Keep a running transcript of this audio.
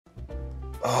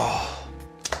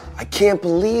I can't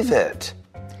believe it.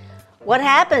 What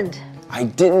happened? I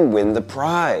didn't win the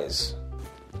prize.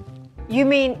 You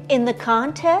mean in the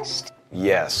contest?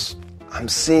 Yes, I'm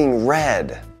seeing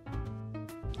red.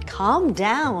 Calm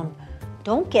down.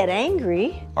 Don't get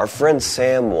angry. Our friend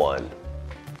Sam won.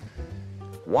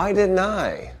 Why didn't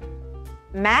I?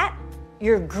 Matt,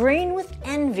 you're green with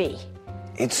envy.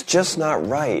 It's just not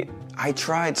right. I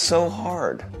tried so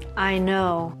hard. I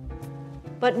know.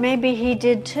 But maybe he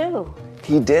did too.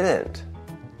 He didn't.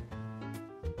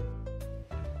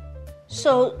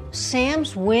 So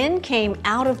Sam's win came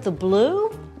out of the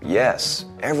blue? Yes,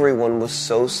 everyone was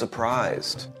so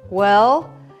surprised. Well,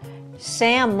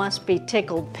 Sam must be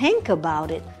tickled pink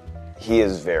about it. He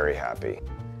is very happy.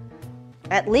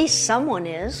 At least someone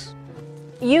is.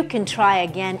 You can try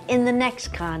again in the next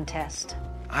contest.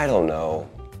 I don't know.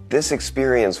 This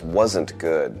experience wasn't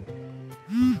good.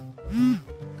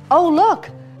 Oh, look!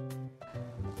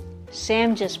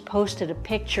 Sam just posted a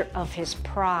picture of his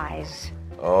prize.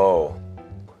 Oh,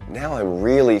 now I'm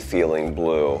really feeling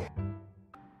blue.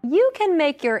 You can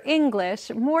make your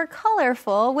English more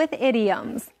colorful with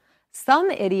idioms. Some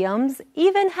idioms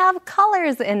even have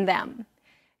colors in them.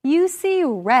 You see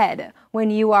red when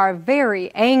you are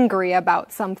very angry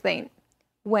about something.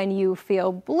 When you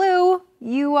feel blue,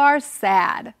 you are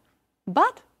sad.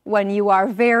 But when you are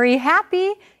very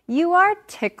happy, you are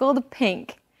tickled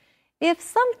pink. If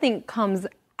something comes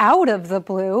out of the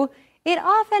blue, it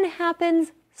often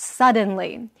happens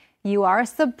suddenly. You are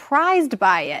surprised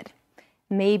by it.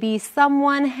 Maybe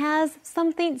someone has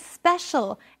something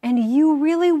special and you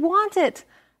really want it.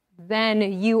 Then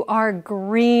you are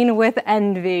green with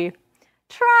envy.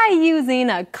 Try using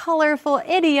a colorful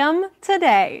idiom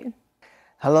today.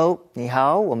 Hello， 你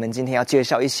好，我们今天要介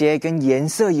绍一些跟颜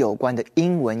色有关的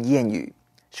英文谚语。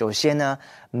首先呢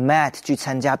 ，Matt 去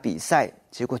参加比赛，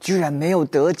结果居然没有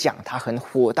得奖，他很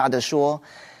火大的说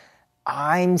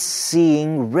 ：“I'm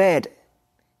seeing red。”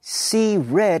 See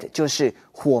red 就是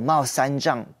火冒三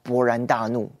丈，勃然大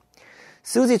怒。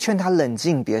Susie 劝他冷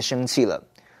静，别生气了。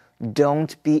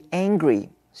Don't be angry，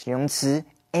 形容词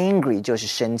angry 就是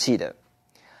生气的。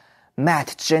Matt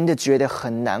真的觉得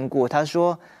很难过，他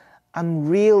说 I'm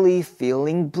really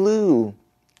feeling blue。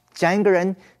讲一个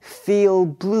人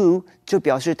feel blue 就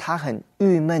表示他很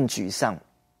郁闷沮丧。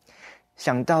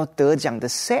想到得奖的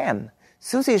Sam，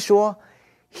 Susie 说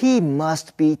He must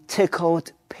be tickled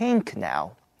pink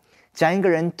now。讲一个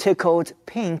人 tickled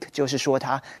pink 就是说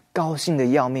他高兴的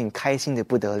要命，开心的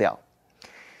不得了。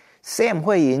Sam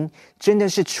会赢真的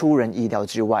是出人意料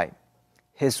之外。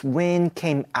His win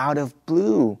came out of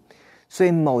blue， 所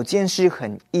以某件事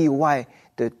很意外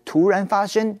的突然发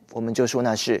生，我们就说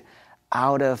那是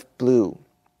out of blue。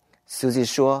 Susie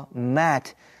说 Matt,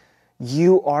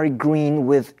 you are green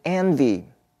with envy，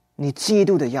 你嫉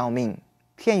妒的要命。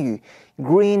片语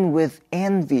green with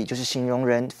envy 就是形容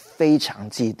人非常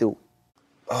嫉妒。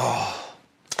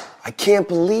I can't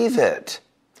believe it.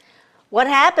 What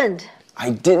happened?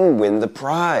 I didn't win the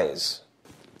prize.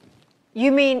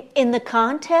 You mean in the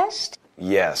contest?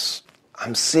 Yes,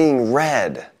 I'm seeing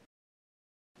red.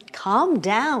 Calm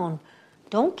down.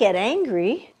 Don't get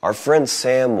angry. Our friend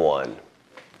Sam won.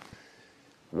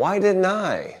 Why didn't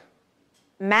I?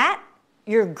 Matt,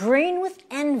 you're green with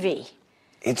envy.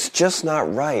 It's just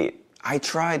not right. I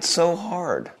tried so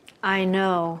hard. I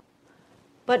know.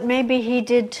 But maybe he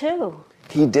did too.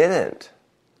 He didn't.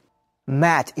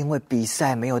 Matt 因为比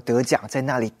赛没有得奖，在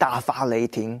那里大发雷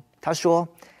霆。他说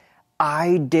I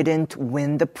didn't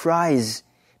win the prize。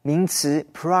 名词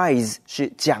prize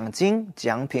是奖金、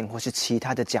奖品或是其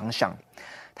他的奖赏。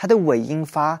它的尾音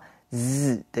发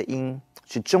z 的音，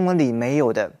是中文里没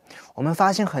有的。我们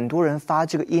发现很多人发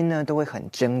这个音呢，都会很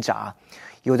挣扎。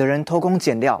有的人偷工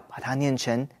减料，把它念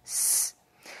成 s。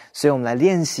所以我们来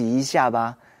练习一下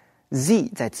吧。Z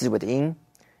在字尾的音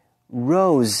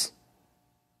Rose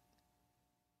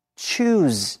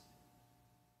Choose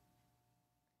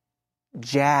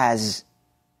Jazz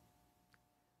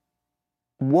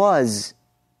Was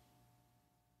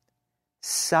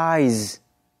Size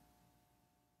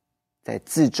在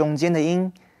字中间的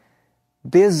音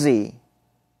Busy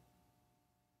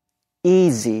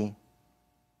Easy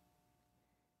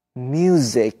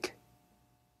Music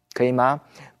可以吗？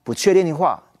不确定的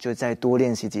话就再多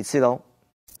练习几次咯。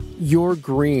 You're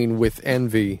green with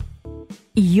envy.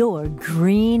 You're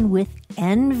green with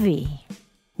envy.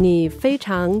 你非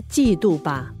常嫉妒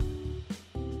吧。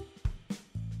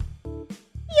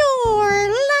 You're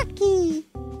lucky.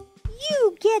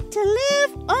 You get to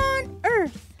live on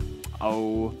Earth.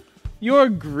 Oh, you're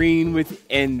green with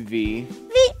envy.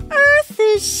 The Earth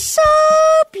is so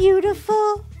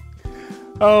beautiful.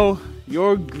 Oh,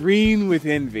 you're green with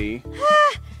envy.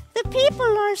 Ah, the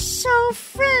people are so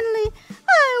friendly.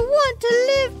 I want to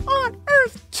live on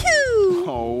Earth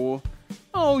too.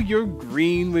 Oh, you're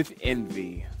green with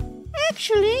envy.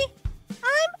 Actually,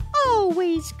 I'm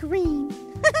always green.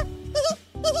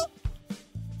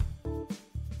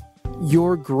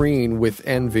 You're green with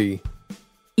envy.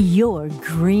 You're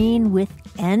green with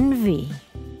envy.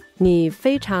 你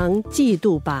非常嫉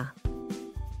妒吧？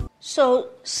 So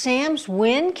Sam's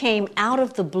win came out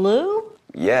of the blue?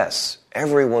 Yes,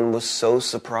 everyone was so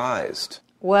surprised.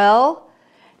 Well,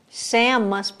 Sam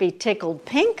must be tickled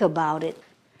pink about it.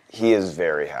 He is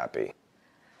very happy.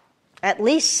 At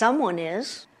least someone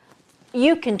is.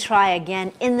 You can try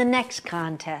again in the next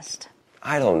contest.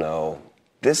 I don't know.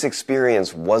 This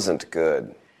experience wasn't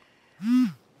good.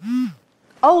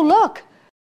 Oh, look!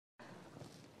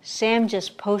 Sam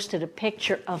just posted a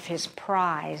picture of his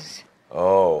prize.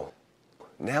 Oh,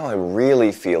 now I'm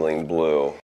really feeling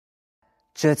blue.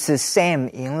 这次 Sam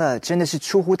赢了，真的是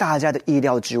出乎大家的意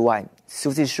料之外。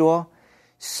Susie 说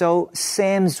 ，So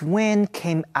Sam's win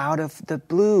came out of the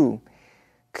blue。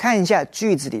看一下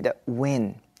句子里的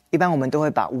win， 一般我们都会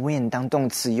把 win 当动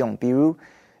词用，比如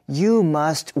You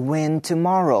must win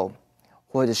tomorrow，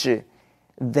 或者是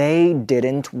They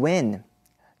didn't win。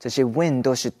这些 win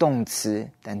都是动词，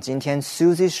但今天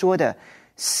Susie 说的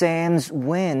Sam's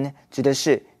win 指的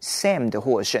是 Sam 的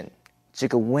获胜，这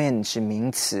个 win 是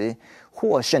名词，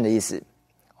获胜的意思。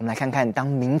我们来看看当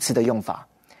名词的用法。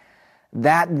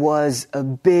That was a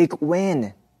big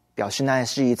win， 表示那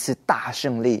是一次大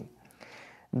胜利。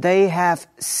They have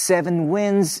 7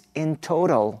 wins in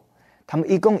total， 他们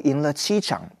一共赢了7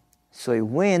场，所以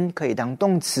win 可以当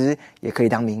动词，也可以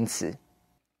当名词。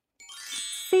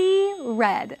See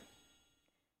red.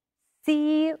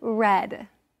 See red.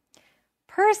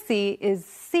 Percy is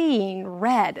seeing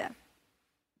red.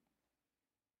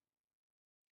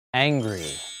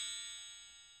 Angry.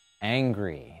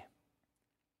 Angry.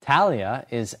 Talia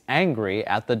is angry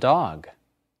at the dog.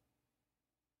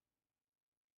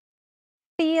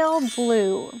 Feel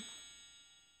blue.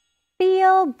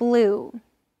 Feel blue.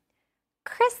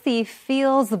 Chrissy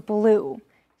feels blue.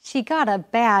 She got a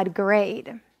bad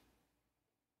grade.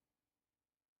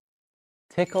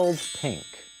 Tickled pink.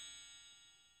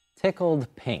 Tickled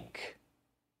pink.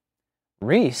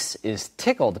 Reese is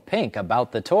tickled pink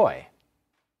about the toy.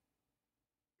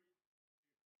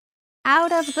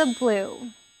 Out of the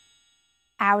blue.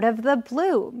 Out of the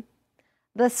blue.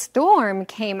 The storm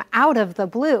came out of the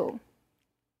blue.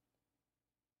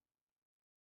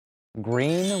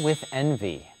 Green with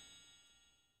envy.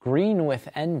 Green with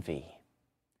envy.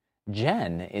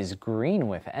 Jen is green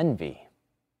with envy.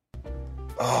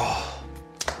 Oh,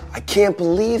 I can't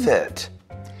believe it.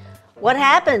 What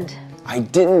happened? I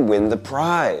didn't win the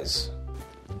prize.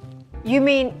 You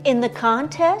mean in the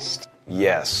contest?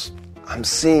 Yes, I'm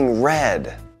seeing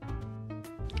red.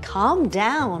 Calm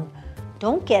down.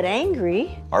 Don't get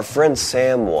angry. Our friend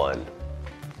Sam won.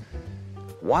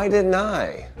 Why didn't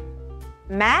I?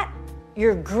 Matt,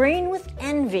 you're green with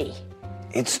envy.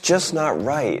 It's just not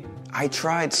right. I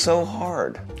tried so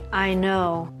hard. I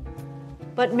know.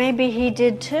 But maybe he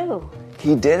did too.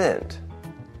 He didn't.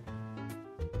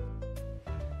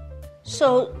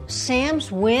 So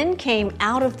Sam's win came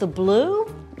out of the blue?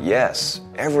 Yes,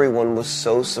 everyone was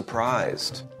so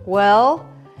surprised. Well,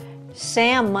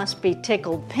 Sam must be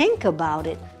tickled pink about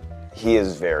it. He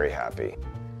is very happy.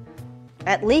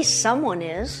 At least someone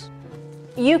is.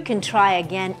 You can try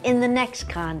again in the next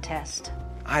contest.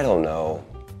 I don't know.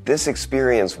 This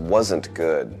experience wasn't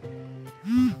good.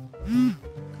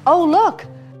 Oh, look!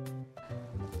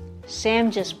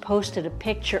 Sam just posted a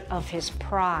picture of his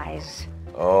prize.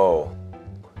 Oh,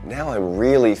 now I'm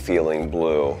really feeling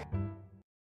blue.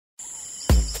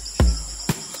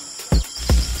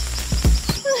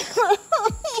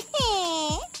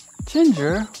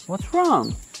 Ginger, what's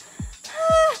wrong?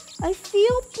 I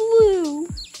feel blue.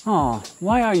 Oh,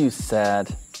 why are you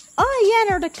sad? I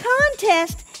entered a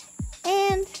contest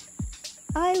and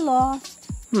I lost.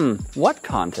 What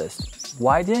contest?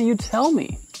 Why didn't you tell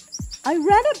me? I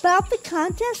read about the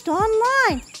contest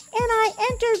online and I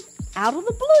entered out of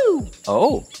the blue.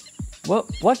 Oh, well,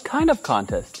 what kind of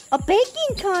contest? A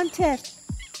baking contest.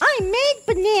 I made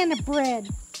banana bread.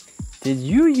 Did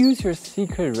you use your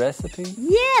secret recipe?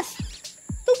 Yes,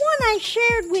 the one I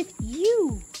shared with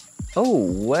you. Oh,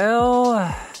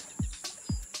 well...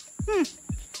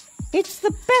 It's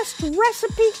the best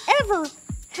recipe ever.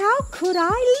 How could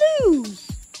I lose?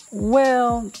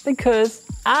 Well, because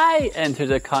I entered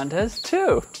a contest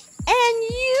too. And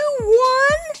you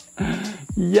won?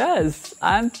 Yes,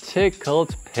 I'm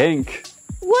tickled pink.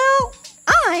 Well,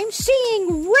 I'm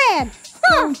seeing red.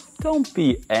 Don't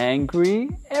be angry.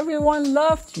 Everyone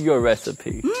loved your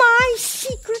recipe. My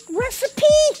secret recipe?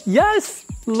 Yes,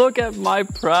 look at my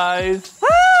prize.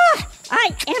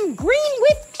 I am green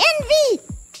with envy.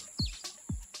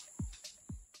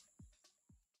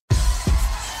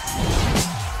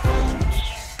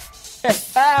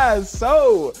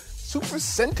 So, super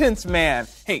sentence man.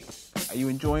 Hey, are you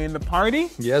enjoying the party?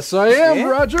 Yes, I am, Yeah?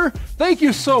 Roger. Thank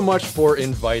you so much for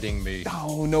inviting me.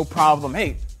 Oh, no problem.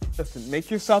 Hey, listen, make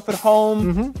yourself at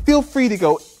home. Feel free to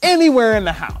go anywhere in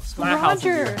the house. My house is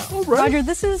your house. Roger,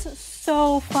 this is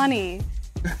so funny.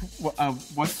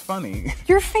 What's funny?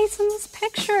 Your face in this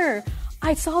picture.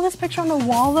 I saw this picture on the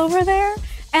wall over there,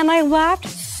 and I laughed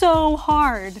so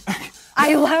hard.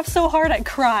 I laughed so hard I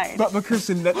cried. But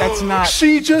Kirsten, that's not...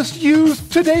 She just used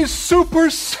today's super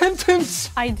sentence.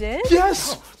 I did?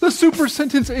 Yes, the super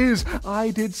sentence is,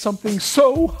 I did something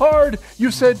so hard.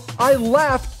 You said, I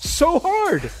laughed so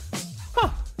hard.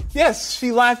 Yes,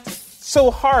 she laughed so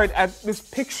hard at this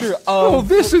picture of... Oh,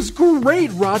 this is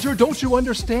great, Roger. Don't you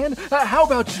understand? How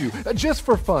about you? Just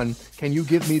for fun, can you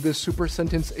give me this super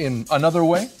sentence in another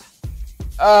way?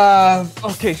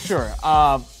 Okay, sure.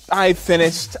 I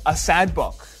finished a sad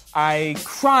book. I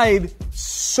cried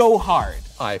so hard.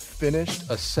 I finished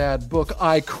a sad book.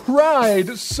 I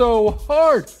cried so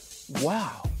hard.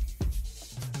 Wow.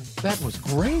 That was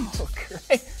great.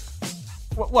 Okay.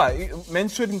 What? Men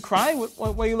shouldn't cry?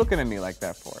 What are you looking at me like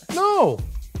that for? No.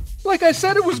 Like I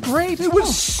said, it was great. It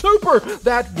was super.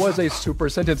 That was a super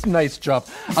sentence. Nice job.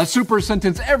 A super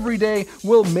sentence every day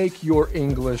will make your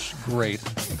English great.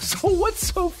 So what's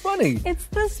so funny? It's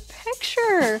this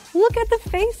picture. Look at the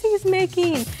face he's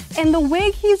making and the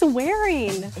wig he's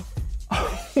wearing.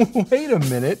 Wait a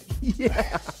minute.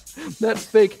 Yeah, that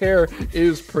fake hair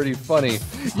is pretty funny.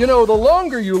 You know, the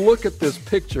longer you look at this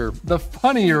picture, the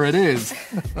funnier it is.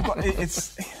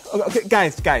 It's... Okay,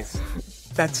 guys.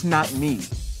 That's not me.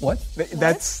 What?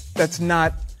 That's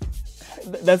not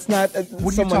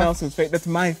someone else's face. That's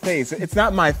my face. It's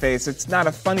not my face. It's not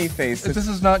a funny face. This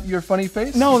is not your funny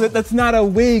face? No, that's not a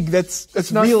wig.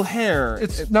 That's not real hair.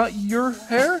 It's not your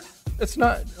hair? It's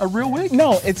not a real wig?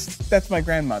 No, that's my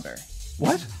grandmother.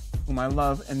 What? Whom I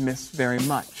love and miss very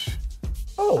much.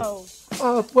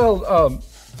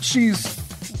 She's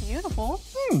beautiful.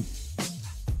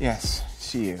 Yes,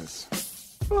 she is.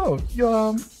 Oh,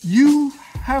 you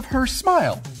have her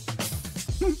smile.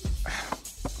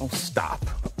 Oh, stop.